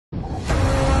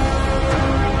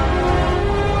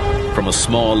a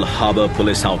small harbor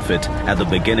police outfit at the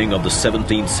beginning of the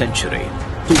 17th century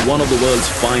to one of the world's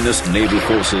finest naval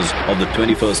forces of the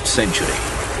 21st century,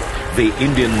 the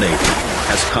Indian Navy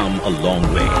has come a long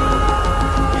way.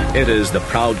 It is the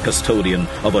proud custodian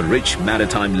of a rich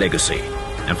maritime legacy,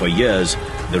 and for years,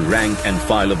 the rank and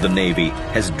file of the Navy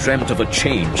has dreamt of a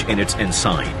change in its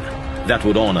ensign that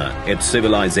would honor its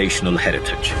civilizational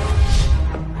heritage.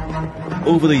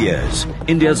 Over the years,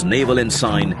 India's naval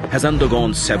ensign has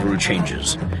undergone several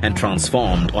changes and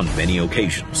transformed on many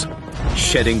occasions.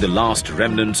 Shedding the last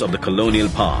remnants of the colonial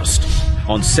past,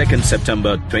 on 2nd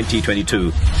September 2022,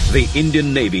 the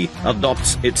Indian Navy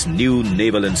adopts its new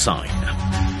naval ensign.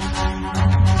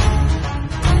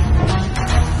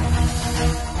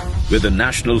 With the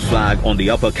national flag on the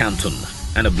upper canton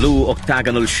and a blue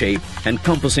octagonal shape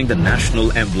encompassing the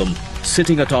national emblem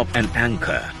sitting atop an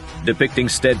anchor, depicting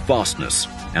steadfastness,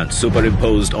 and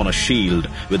superimposed on a shield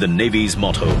with the Navy's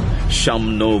motto,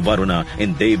 Sham no Varuna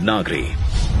in Devanagari.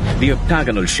 The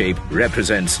octagonal shape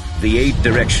represents the 8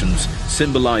 directions,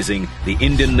 symbolizing the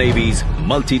Indian Navy's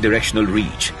multi-directional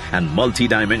reach and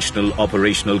multi-dimensional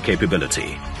operational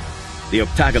capability. The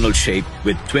octagonal shape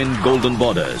with twin golden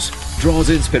borders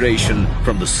draws inspiration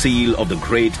from the seal of the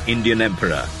great Indian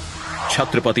Emperor,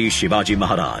 Chhatrapati Shivaji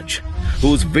Maharaj,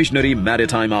 whose visionary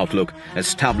maritime outlook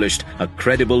established a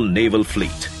credible naval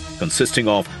fleet consisting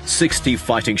of 60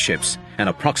 fighting ships and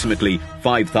approximately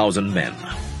 5,000 men.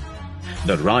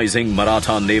 The rising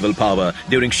Maratha naval power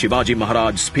during Shivaji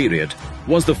Maharaj's period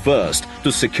was the first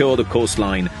to secure the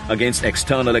coastline against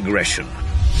external aggression.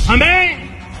 हमें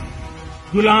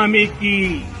गुलामी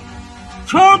की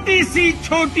छोटी सी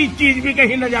छोटी चीज भी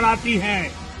कहीं नजर आती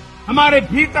है, हमारे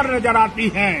भीतर नजर आती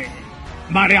है,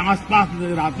 हमारे आसपास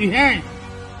नजर आती है,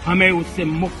 हमें उससे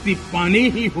मुक्ति पानी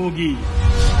ही होगी.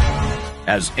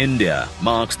 As India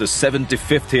marks the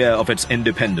 75th year of its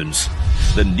independence,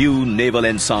 the new naval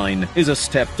ensign is a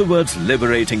step towards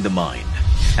liberating the mind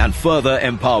and further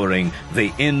empowering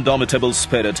the indomitable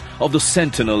spirit of the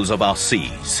sentinels of our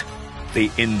seas,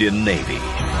 the Indian Navy.